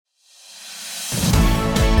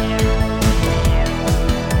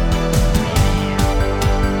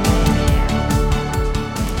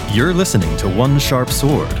You're listening to One Sharp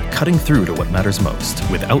Sword, cutting through to what matters most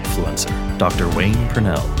with Outfluencer, Dr. Wayne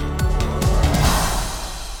Purnell.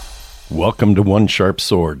 Welcome to One Sharp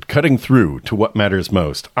Sword, cutting through to what matters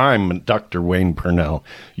most. I'm Dr. Wayne Purnell,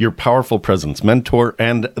 your powerful presence mentor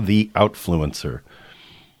and the Outfluencer.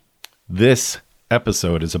 This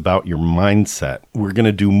episode is about your mindset. We're going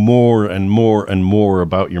to do more and more and more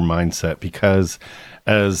about your mindset because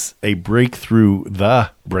as the breakthrough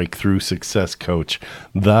success coach,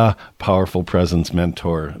 the powerful presence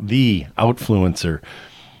mentor, the Outfluencer,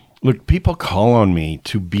 look, people call on me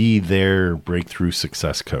to be their breakthrough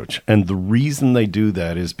success coach. And the reason they do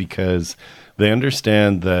that is because they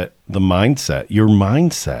understand that the mindset,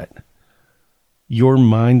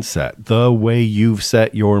 the way you've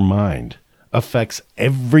set your mind affects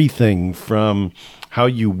everything from how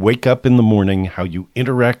you wake up in the morning, how you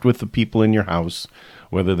interact with the people in your house,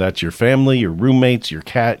 whether that's your family, your roommates, your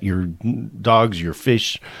cat, your dogs, your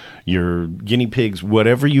fish, your guinea pigs,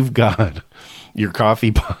 whatever you've got, your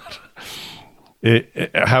coffee pot,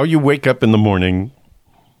 how you wake up in the morning.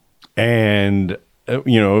 And,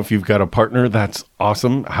 if you've got a partner, that's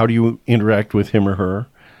awesome. How do you interact with him or her?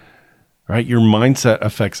 Right? Your mindset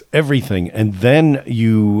affects everything. And then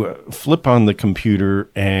you flip on the computer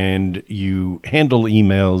and you handle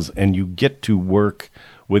emails and you get to work,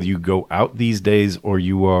 whether you go out these days or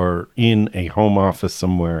you are in a home office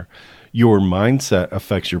somewhere. Your mindset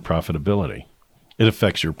affects your profitability. It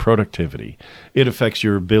affects your productivity. It affects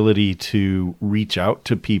your ability to reach out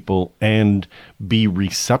to people and be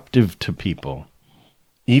receptive to people.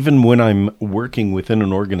 Even when I'm working within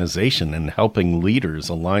an organization and helping leaders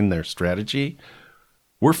align their strategy,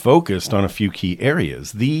 we're focused on a few key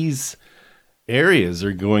areas. These areas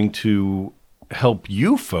are going to help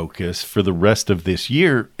you focus for the rest of this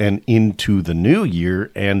year and into the new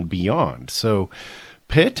year and beyond. So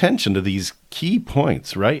pay attention to these key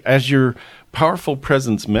points, right? As your powerful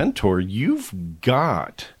presence mentor, you've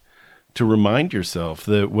got to remind yourself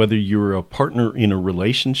that whether you're a partner in a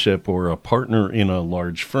relationship or a partner in a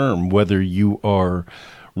large firm, whether you are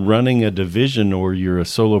running a division or you're a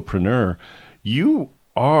solopreneur, you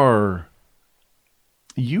are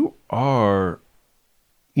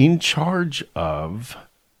in charge of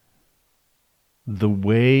the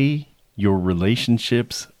way your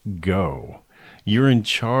relationships go. You're in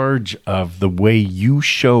charge of the way you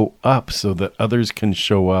show up so that others can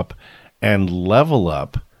show up and level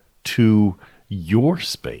up to your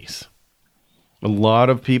space. A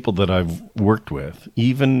lot of people that I've worked with,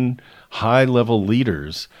 even high-level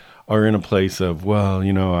leaders, are in a place of,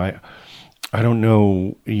 I don't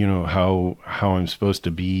know, how I'm supposed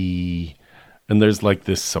to be. And there's like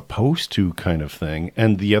this supposed to kind of thing.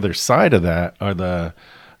 And the other side of that are the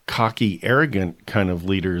cocky, arrogant kind of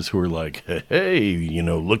leaders who are like, hey,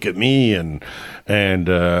 look at me. And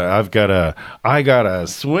I got a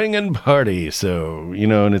swinging party. So,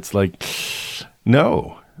 and it's like,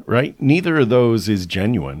 no, right? Neither of those is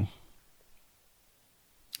genuine.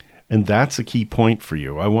 And that's a key point for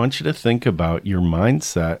you. I want you to think about your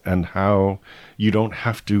mindset and how you don't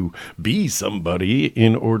have to be somebody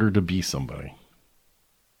in order to be somebody.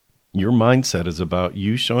 Your mindset is about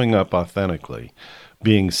you showing up authentically,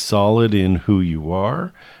 being solid in who you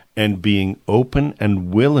are, and being open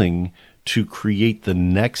and willing to create the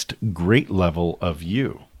next great level of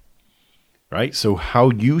you, right? So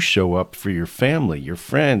how you show up for your family, your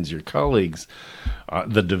friends, your colleagues,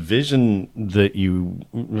 the division that you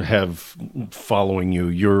have following you,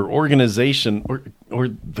 your organization, or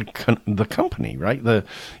the company, right?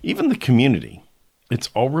 Even the community. It's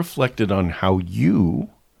all reflected on how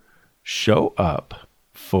you show up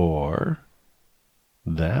for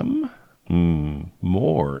them.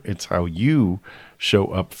 More, it's how you show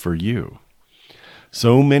up for you.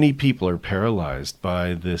 So many people are paralyzed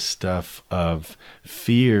by this stuff of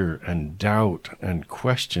fear and doubt and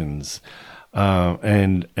questions,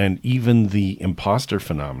 and even the imposter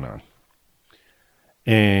phenomenon.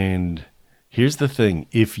 And here's the thing: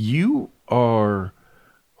 if you are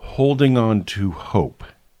holding on to hope,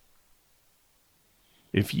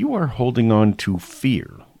 if you are holding on to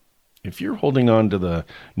fear, if you're holding on to the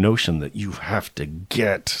notion that you have to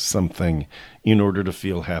get something in order to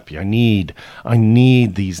feel happy, I need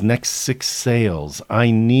these next 6 sales,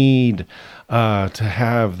 I need to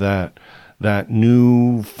have that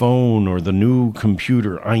new phone or the new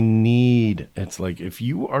computer, it's like, if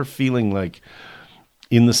you are feeling like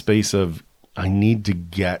in the space of, I need to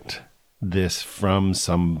get this from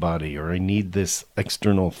somebody, or I need this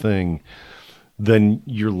external thing, then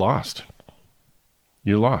you're lost.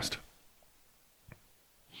 You're lost.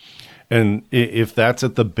 And if that's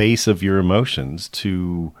at the base of your emotions,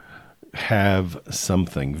 to have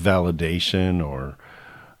something, validation or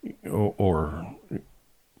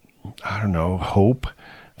I don't know, hope,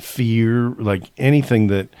 fear, like anything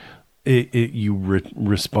that you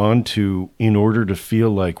respond to in order to feel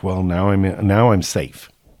like, well, now I'm safe,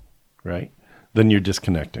 right? Then you're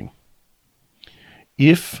disconnecting.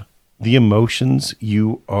 If the emotions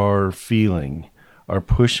you are feeling are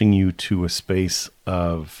pushing you to a space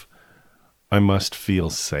of, I must feel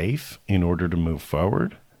safe in order to move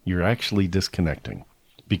forward, you're actually disconnecting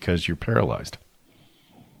because you're paralyzed.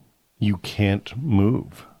 You can't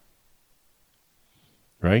move,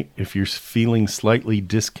 right? If you're feeling slightly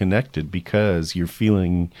disconnected because you're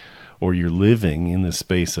feeling or you're living in the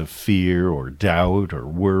space of fear or doubt or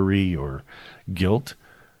worry or guilt,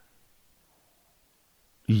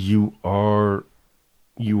 you are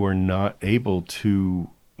not able to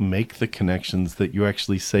make the connections that you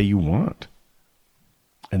actually say you want.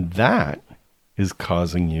 And that is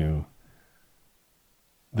causing you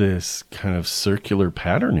this kind of circular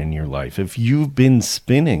pattern in your life. If you've been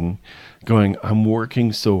spinning, going, I'm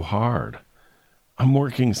working so hard,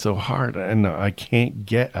 and I can't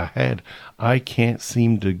get ahead, I can't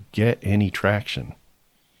seem to get any traction,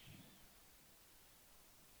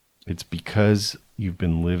 it's because you've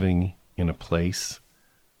been living in a place,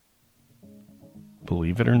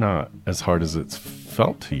 believe it or not, as hard as it's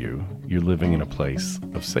felt to you, you're living in a place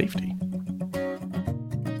of safety.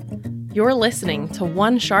 You're listening to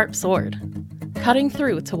One Sharp Sword, cutting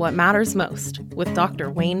through to what matters most with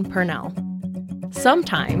Dr. Wayne Purnell.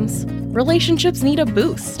 Sometimes relationships need a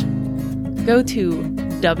boost. Go to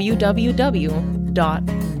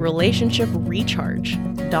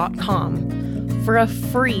www.relationshipreCharge.com for a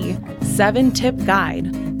free 7-tip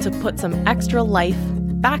guide to put some extra life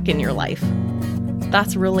back in your life.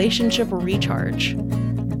 That's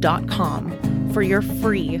relationshipreCharge.com for your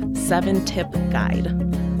free 7-tip guide.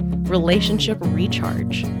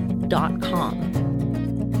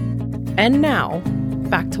 relationshipreCharge.com. And now,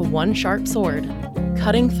 back to One Sharp Sword,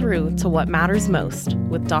 cutting through to what matters most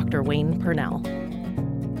with Dr. Wayne Purnell.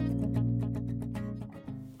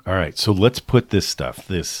 All right, so let's put this stuff,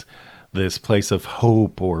 this place of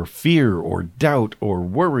hope or fear or doubt or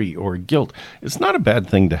worry or guilt. It's not a bad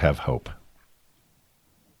thing to have hope.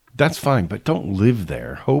 That's fine, but don't live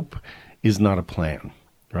there. Hope is not a plan,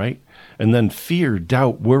 right? And then fear,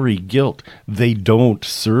 doubt, worry, guilt, they don't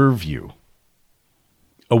serve you.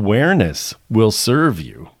 Awareness will serve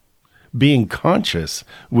you. Being conscious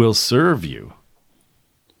will serve you.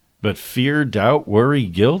 But fear, doubt, worry,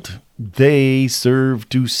 guilt, they serve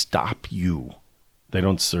to stop you. They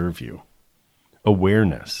don't serve you.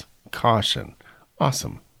 Awareness, caution,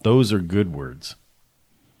 awesome. Those are good words.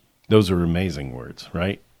 Those are amazing words,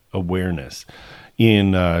 right? Awareness.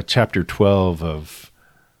 In chapter 12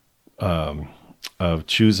 of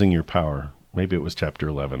Choosing Your Power, maybe it was chapter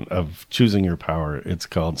 11, of Choosing Your Power, it's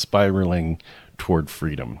called Spiraling Toward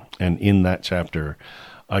Freedom. And in that chapter,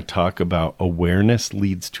 I talk about awareness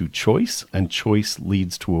leads to choice and choice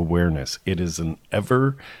leads to awareness. It is an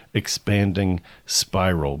ever expanding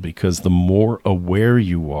spiral because the more aware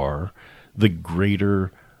you are, the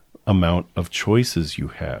greater amount of choices you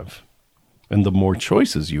have. And the more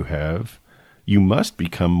choices you have, you must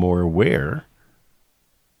become more aware,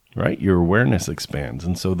 right? Your awareness expands.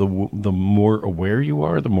 And so the more aware you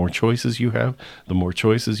are, the more choices you have. The more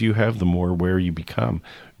choices you have, the more aware you become.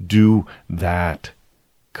 Do that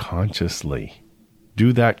consciously.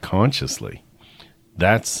 Do that consciously.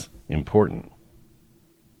 That's important.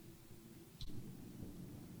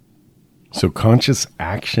 So conscious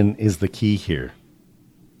action is the key here.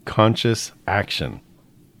 Conscious action.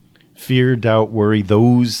 Fear, doubt, worry,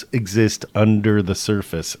 those exist under the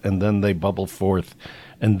surface and then they bubble forth.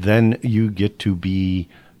 And then you get to be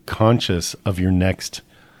conscious of your next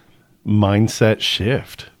mindset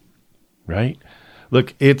shift, right?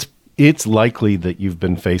 Look, it's likely that you've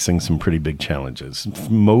been facing some pretty big challenges.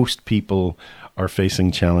 Most people are facing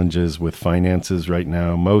challenges with finances right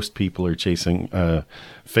now. Most people are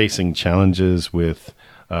facing challenges with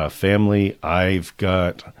family. I've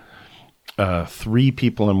got 3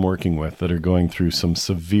 people I'm working with that are going through some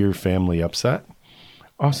severe family upset.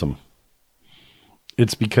 Awesome.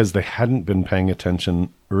 It's because they hadn't been paying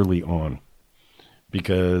attention early on,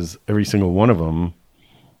 because every single one of them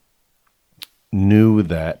knew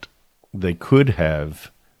that they could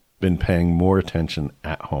have been paying more attention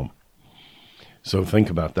at home. So think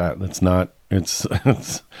about that. It's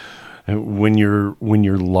when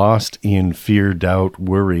you're lost in fear, doubt,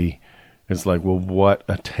 worry, it's like, well, what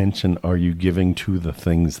attention are you giving to the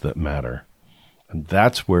things that matter? And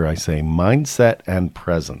that's where I say mindset and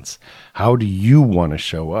presence. How do you want to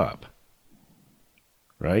show up?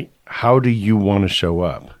 right? How do you want to show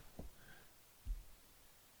up?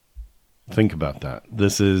 Think about that.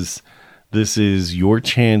 This is your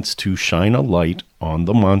chance to shine a light on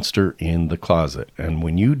the monster in the closet. And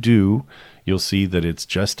when you do, you'll see that it's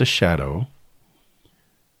just a shadow,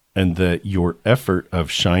 and that your effort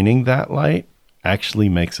of shining that light actually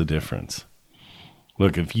makes a difference.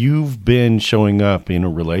 Look, if you've been showing up in a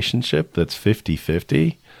relationship that's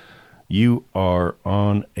 50-50, you are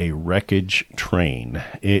on a wreckage train.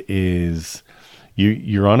 It is,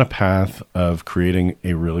 you're on a path of creating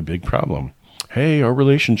a really big problem. Hey, our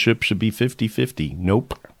relationship should be 50-50.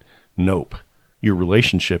 Nope. Your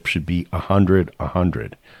relationship should be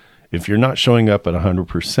 100-100. If you're not showing up at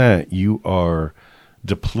 100%, you are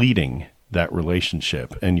depleting that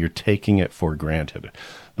relationship and you're taking it for granted.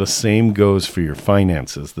 The same goes for your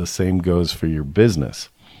finances. The same goes for your business.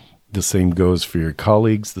 The same goes for your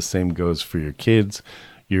colleagues. The same goes for your kids,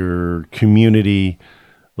 your community.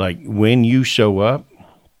 Like when you show up,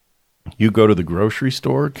 you go to the grocery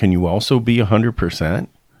store, can you also be 100%?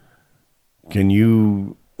 Can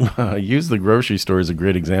you use the grocery store as a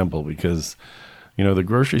great example? Because, you know, the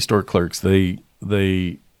grocery store clerks,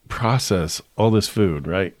 they process all this food,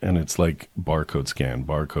 right? And it's like barcode scan,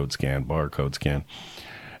 barcode scan, barcode scan.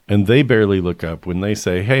 And they barely look up when they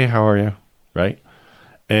say, hey, how are you? Right?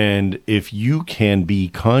 And if you can be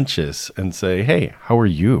conscious and say, hey, how are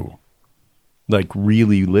you? Like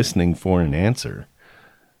really listening for an answer,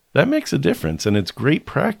 that makes a difference. And it's great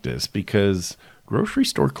practice because grocery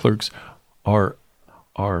store clerks are,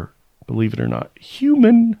 believe it or not,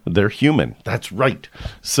 human. They're human. That's right.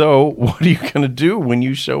 So what are you going to do when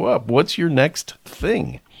you show up? What's your next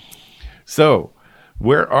thing? So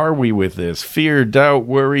where are we with this? Fear, doubt,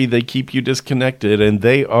 worry, they keep you disconnected, and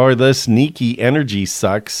they are the sneaky energy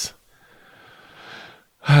sucks.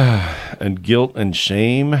 And guilt and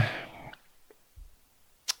shame,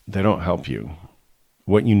 they don't help you.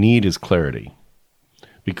 What you need is clarity,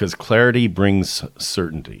 because clarity brings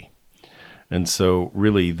certainty. And so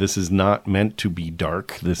really, this is not meant to be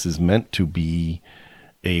dark. This is meant to be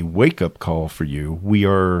a wake-up call for you. We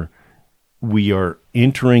are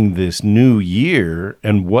entering this new year,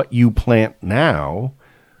 and what you plant now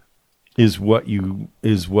is what you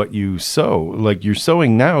sow. Like you're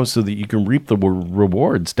sowing now so that you can reap the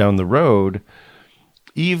rewards down the road.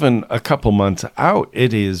 Even a couple months out,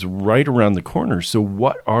 it is right around the corner. So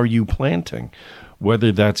what are you planting?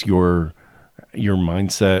 Whether that's your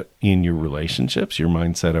mindset in your relationships, your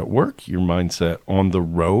mindset at work, your mindset on the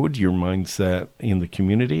road, your mindset in the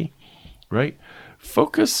community, right?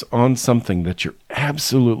 Focus on something that you're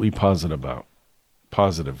absolutely positive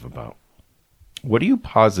about. What are you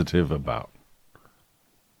positive about?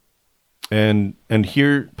 And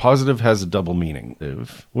here, positive has a double meaning.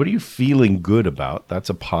 What are you feeling good about? That's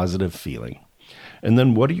a positive feeling. And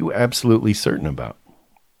then what are you absolutely certain about?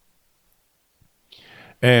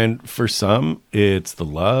 And for some, it's the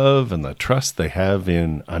love and the trust they have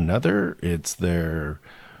in another. It's their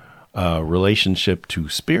relationship to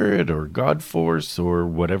spirit or God force or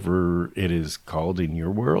whatever it is called in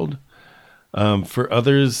your world. For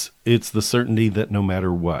others, it's the certainty that no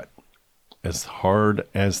matter what, as hard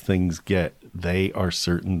as things get, they are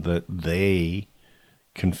certain that they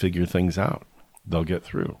can figure things out. They'll get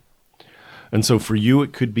through. And so for you,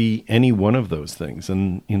 it could be any one of those things.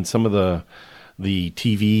 And in some of the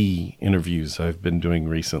TV interviews I've been doing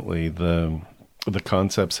recently, the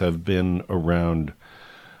concepts have been around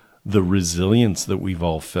the resilience that we've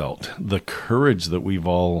all felt, the courage that we've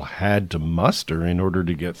all had to muster in order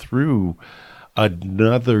to get through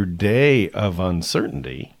another day of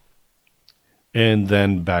uncertainty, and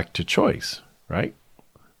then back to choice, right?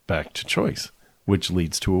 Back to choice, which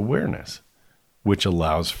leads to awareness, which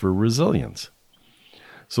allows for resilience.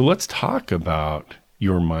 So let's talk about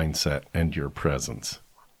your mindset and your presence.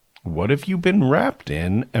 What have you been wrapped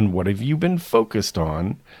in, and what have you been focused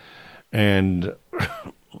on? And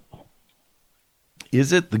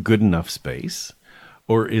is it the good enough space,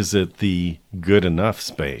 or is it the good enough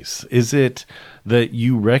space? Is it that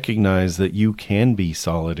you recognize that you can be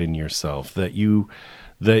solid in yourself, that you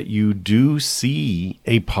do see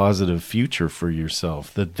a positive future for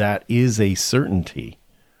yourself, that is a certainty?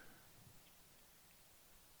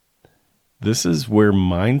 This is where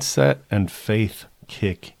mindset and faith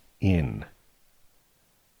kick in.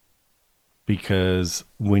 Because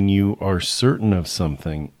when you are certain of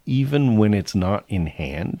something, even when it's not in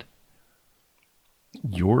hand,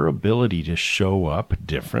 your ability to show up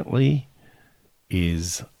differently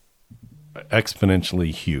is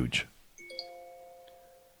exponentially huge.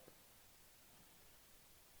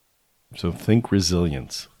 So think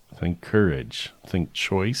resilience, think courage, think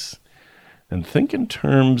choice, and think in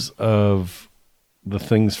terms of the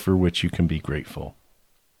things for which you can be grateful.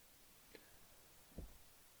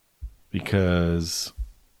 Because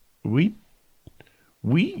we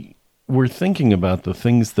were thinking about the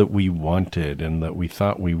things that we wanted and that we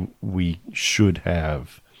thought we should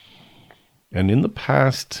have. And in the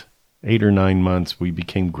past 8 or 9 months, we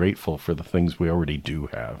became grateful for the things we already do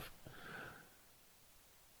have.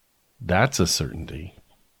 That's a certainty.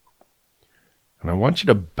 And I want you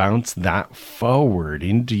to bounce that forward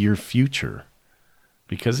into your future,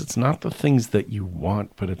 because it's not the things that you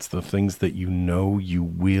want, but it's the things that you know you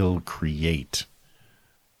will create.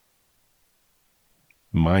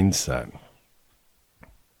 Mindset.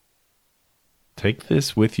 Take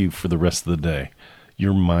this with you for the rest of the day.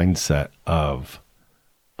 Your mindset of,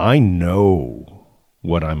 I know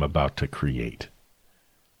what I'm about to create.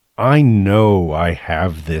 I know I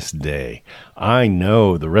have this day. I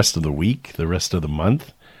know the rest of the week, the rest of the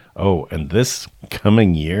month. Oh, and this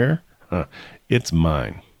coming year, it's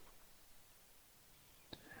mine.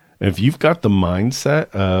 If you've got the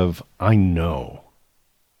mindset of, I know,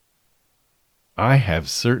 I have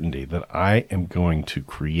certainty that I am going to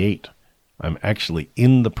create. I'm actually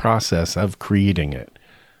in the process of creating it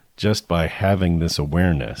just by having this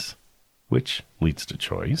awareness, which leads to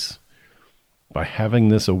choice. By having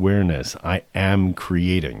this awareness, I am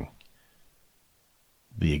creating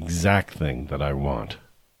the exact thing that I want.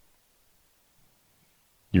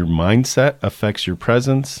 Your mindset affects your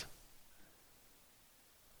presence,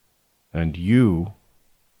 and you,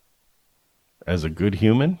 as a good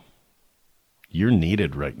human, you're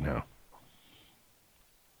needed right now.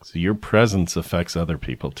 So your presence affects other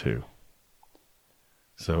people too.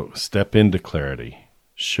 So step into clarity,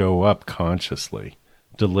 show up consciously,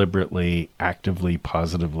 deliberately, actively,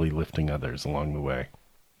 positively lifting others along the way.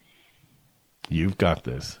 You've got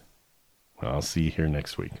this. I'll see you here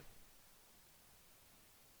next week.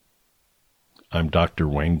 I'm Dr.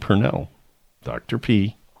 Wayne Purnell, Dr.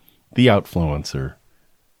 P, the Outfluencer,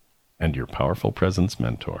 and your Powerful Presence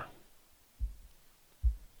mentor.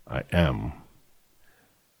 I am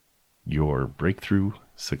your breakthrough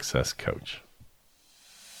success coach.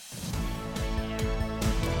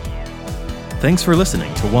 Thanks for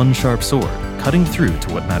listening to One Sharp Sword, cutting through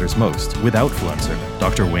to what matters most with Outfluencer,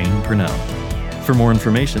 Dr. Wayne Purnell. For more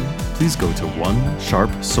information, please go to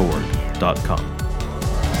onesharpsword.com.